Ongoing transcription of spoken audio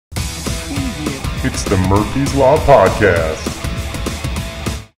It's the Murphy's Law Podcast.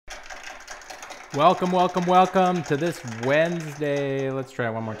 Welcome to this Wednesday. Let's try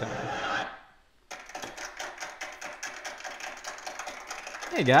it one more time.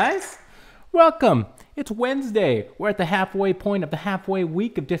 Hey guys, welcome. It's Wednesday. We're at the halfway point of the halfway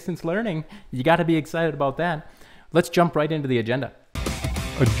week of distance learning. You got to be excited about that. Let's jump right into the agenda.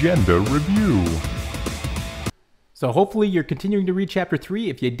 Agenda review. So hopefully you're continuing to read Chapter 3.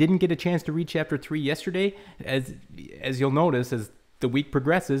 If you didn't get a chance to read Chapter 3 yesterday, as you'll notice, as the week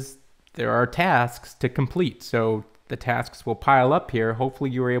progresses, there are tasks to complete. So the tasks will pile up here.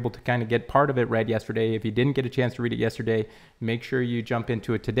 Hopefully you were able to kind of get part of it read yesterday. If you didn't get a chance to read it yesterday, make sure you jump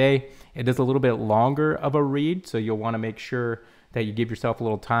into it today. It is a little bit longer of a read, so you'll want to make sure that you give yourself a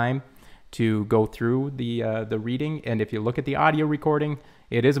little time to go through the reading. And if you look at the audio recording,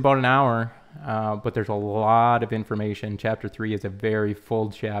 it is about an hour, but there's a lot of information. Chapter 3 is a very full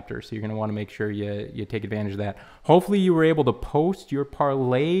chapter, so you're going to want to make sure you take advantage of that. Hopefully you were able to post your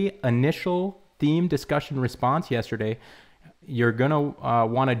Parlay initial theme discussion response yesterday. You're going to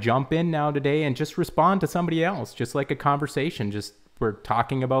want to jump in now today and just respond to somebody else, just like a conversation. We're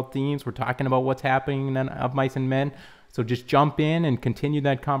talking about themes. We're talking about what's happening in Of Mice and Men. So just jump in and continue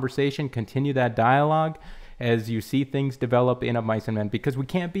that conversation, continue that dialogue as you see things develop in Of Mice and Men, because we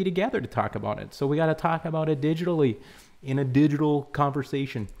can't be together to talk about it. So we got to talk about it digitally in a digital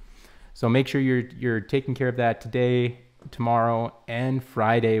conversation. So make sure you're taking care of that today, tomorrow, and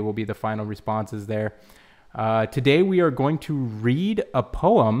Friday will be the final responses there. Today we are going to read a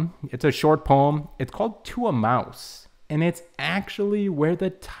poem. It's a short poem. It's called To a Mouse, and it's actually where the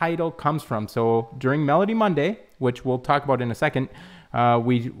title comes from. So during Melody Monday, which we'll talk about in a second,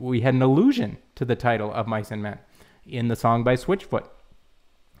 we had an allusion to the title of Mice and Men in the song by Switchfoot.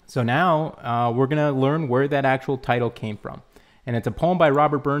 So now we're going to learn where that actual title came from. And it's a poem by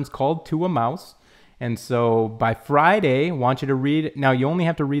Robert Burns called To a Mouse. And so by Friday, I want you to read. Now, you only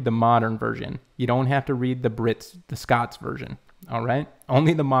have to read the modern version. You don't have to read the Scots version. All right?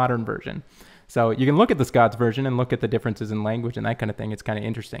 Only the modern version. So you can look at the Scots version and look at the differences in language and that kind of thing. It's kind of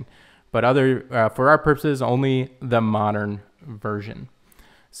interesting. But for our purposes, only the modern version.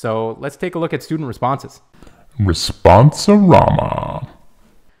 So let's take a look at student responses. Responsorama.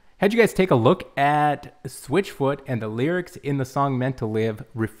 Had you guys take a look at Switchfoot, and the lyrics in the song Meant to Live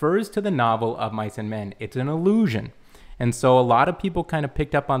refers to the novel Of Mice and Men. It's an allusion. And so a lot of people kind of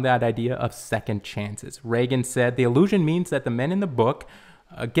picked up on that idea of second chances. Reagan said the allusion means that the men in the book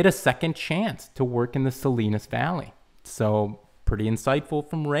get a second chance to work in the Salinas Valley. So pretty insightful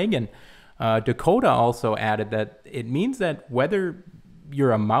from Reagan. Dakota also added that it means that whether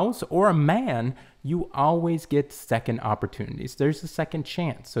you're a mouse or a man, you always get second opportunities. There's a second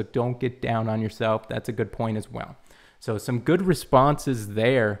chance, so don't get down on yourself. That's a good point as well. So some good responses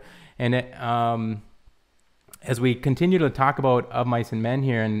there. And as we continue to talk about Of Mice and Men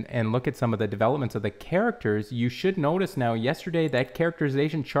here and look at some of the developments of the characters, you should notice now yesterday that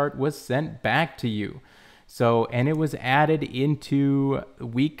characterization chart was sent back to you. So, and it was added into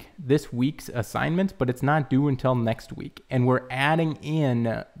this week's assignments, but it's not due until next week. And we're adding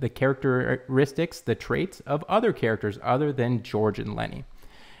in the characteristics, the traits of other characters other than George and Lenny.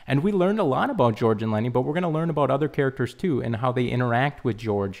 And we learned a lot about George and Lenny, but we're going to learn about other characters too and how they interact with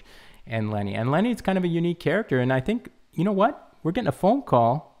George and Lenny. And Lenny's kind of a unique character. And I think, you know what? We're getting a phone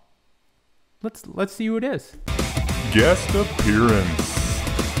call. Let's see who it is. Guest appearance.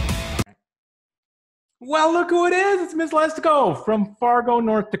 Well, look who it is. It's Miss Lesko from Fargo,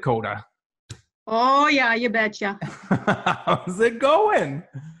 North Dakota. Oh, yeah, you betcha. How's it going?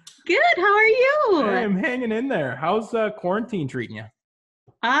 Good. How are you? I'm hanging in there. How's quarantine treating you?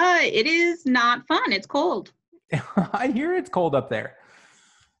 It is not fun. It's cold. I hear it's cold up there.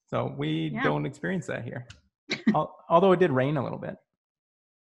 So we don't experience that here. Although it did rain a little bit.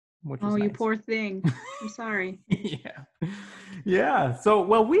 Which was you nice. poor thing. I'm sorry. Yeah. So,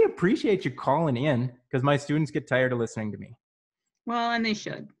 well, we appreciate you calling in because my students get tired of listening to me. Well, and they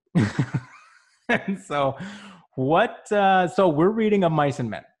should. And so so we're reading Of Mice and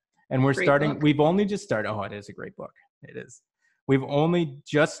Men, and we're starting. Book. We've only just started. Oh, it is a great book. It is. We've only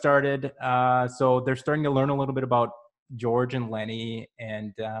just started. So they're starting to learn a little bit about George and Lenny,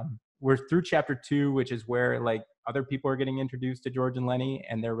 and we're through chapter 2, which is where like other people are getting introduced to George and Lenny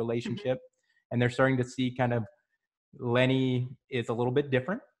and their relationship. And they're starting to see kind of Lenny is a little bit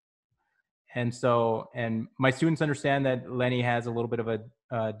different. And my students understand that Lenny has a little bit of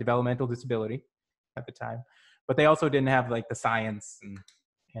a developmental disability at the time, but they also didn't have like the science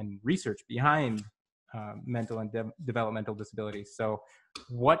and research behind mental and developmental disabilities. So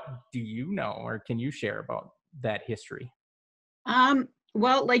what do you know, or can you share about that history?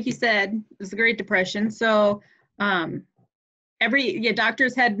 Well, like you said, it was the Great Depression. So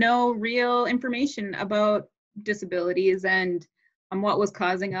doctors had no real information about disabilities and what was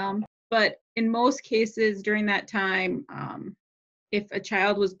causing them. But in most cases during that time, if a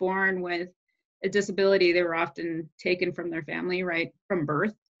child was born with a disability, they were often taken from their family right from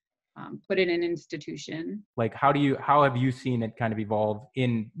birth, put in an institution. Like, how have you seen it kind of evolve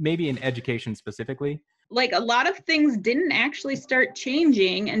in maybe in education specifically? Like, a lot of things didn't actually start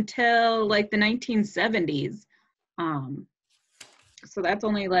changing until like the 1970s. So that's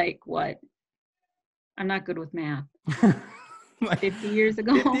only like what? I'm not good with math. Like 50 years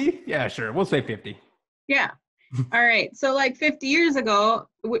ago? 50? Yeah, sure. We'll say 50. Yeah. All right. So like 50 years ago,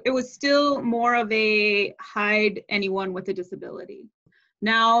 it was still more of a hide anyone with a disability.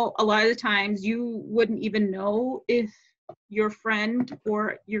 Now, a lot of the times you wouldn't even know if your friend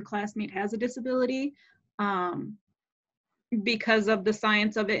or your classmate has a disability, because of the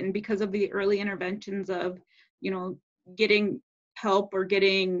science of it and because of the early interventions of, getting help or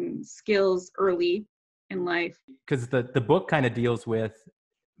getting skills early in life. Because the book kind of deals with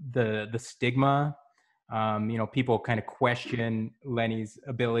the stigma. People kind of question Lenny's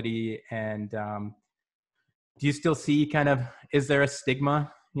ability, and do you still see is there a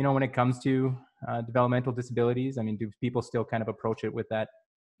stigma, when it comes to developmental disabilities? I mean, do people still kind of approach it with that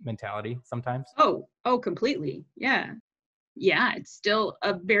mentality sometimes? Oh, completely. Yeah. Yeah, it's still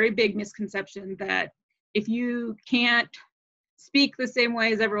a very big misconception that if you can't speak the same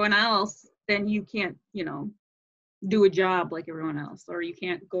way as everyone else, then you can't, do a job like everyone else, or you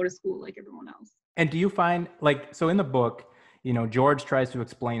can't go to school like everyone else. And do you find, so in the book, George tries to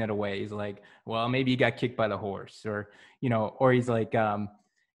explain it away. He's like, well, maybe he got kicked by the horse, or he's like,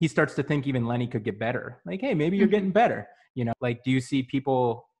 he starts to think even Lenny could get better. Like, hey, maybe you're getting better. Like, do you see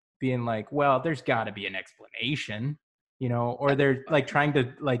people being like, well, there's got to be an explanation, or they're like trying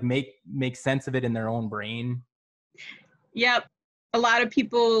to like make sense of it in their own brain? Yep. A lot of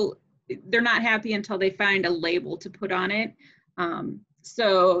people, they're not happy until they find a label to put on it.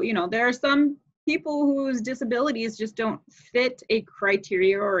 So, there are some people whose disabilities just don't fit a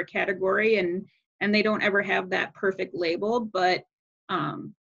criteria or a category, and they don't ever have that perfect label. But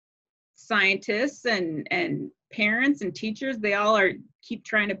scientists and parents and teachers, they all keep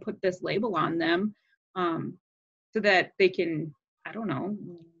trying to put this label on them, so that they can, I don't know,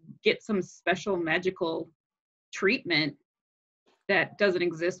 get some special magical treatment that doesn't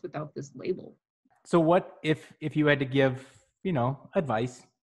exist without this label. So what if you had to give, advice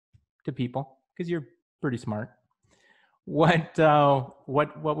to people, because you're pretty smart, what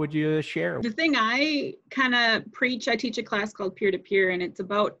would you share? The thing I kind of preach, I teach a class called Peer to Peer, and it's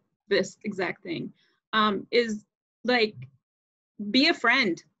about this exact thing, is like, be a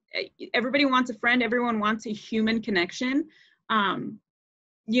friend. Everybody wants a friend. Everyone wants a human connection.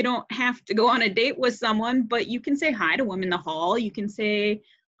 You don't have to go on a date with someone, but you can say hi to them in the hall. You can say,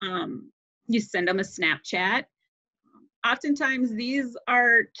 you send them a Snapchat. Oftentimes these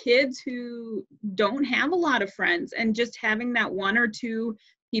are kids who don't have a lot of friends, and just having that one or two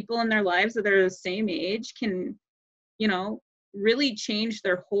people in their lives that are the same age can, really change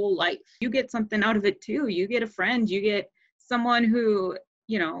their whole life. You get something out of it too. You get a friend, you get someone who,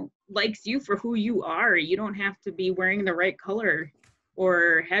 likes you for who you are. You don't have to be wearing the right color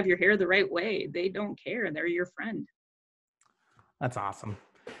or have your hair the right way. They don't care. They're your friend. That's awesome.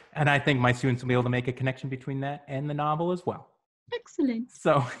 And I think my students will be able to make a connection between that and the novel as well. Excellent.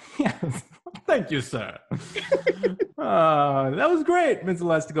 So, yes. Thank you, sir. That was great, Ms.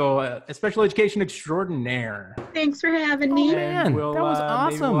 Lestigo, a special education extraordinaire. Thanks for having me. Oh, man, that was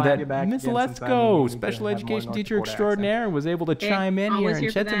awesome that Ms. Lestigo, special education teacher extraordinaire, was able to chime in here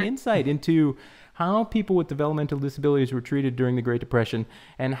and shed some insight into how people with developmental disabilities were treated during the Great Depression,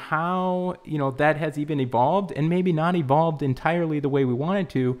 and how, that has even evolved, and maybe not evolved entirely the way we wanted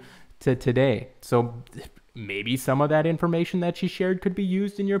to today. So maybe some of that information that she shared could be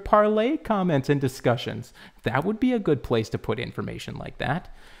used in your Parlay comments and discussions. That would be a good place to put information like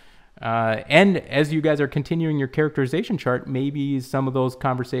that. And as you guys are continuing your characterization chart, maybe some of those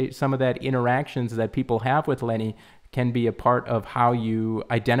some of that interactions that people have with Lenny can be a part of how you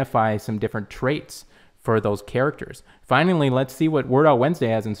identify some different traits for those characters. Finally, let's see what Word Out Wednesday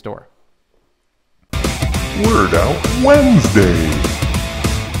has in store. Word Out Wednesday.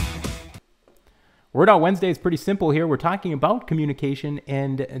 Word Out Wednesday is pretty simple here. We're talking about communication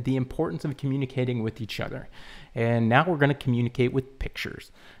and the importance of communicating with each other. And now we're going to communicate with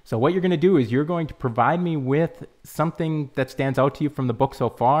pictures. So what you're going to do is you're going to provide me with something that stands out to you from the book so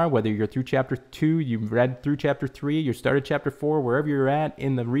far, whether you're through chapter 2, you've read through chapter 3, you started chapter 4, wherever you're at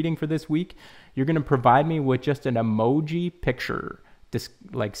in the reading for this week. You're going to provide me with just an emoji picture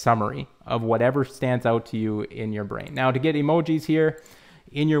like summary of whatever stands out to you in your brain. Now, to get emojis here,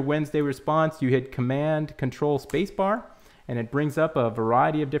 in your Wednesday response, you hit Command Control Spacebar, and it brings up a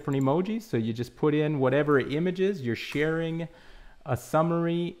variety of different emojis. So you just put in whatever images you're sharing, a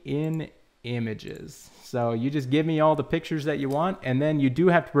summary in images. So you just give me all the pictures that you want, and then you do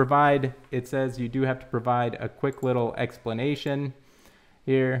have to provide, it says you do have to provide a quick little explanation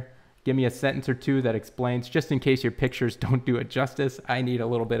here. Give me a sentence or two that explains, just in case your pictures don't do it justice, I need a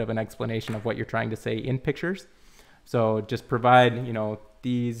little bit of an explanation of what you're trying to say in pictures. So just provide, you know,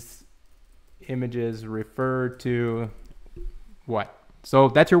 these images refer to what? So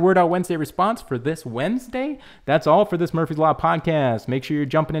that's your Word Out Wednesday response for this Wednesday. That's all for this Murphy's Law podcast. Make sure you're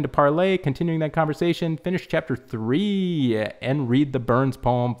jumping into Parlay, continuing that conversation, finish chapter 3, and read the Burns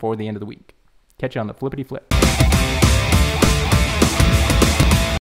poem for the end of the week. Catch you on the flippity flip.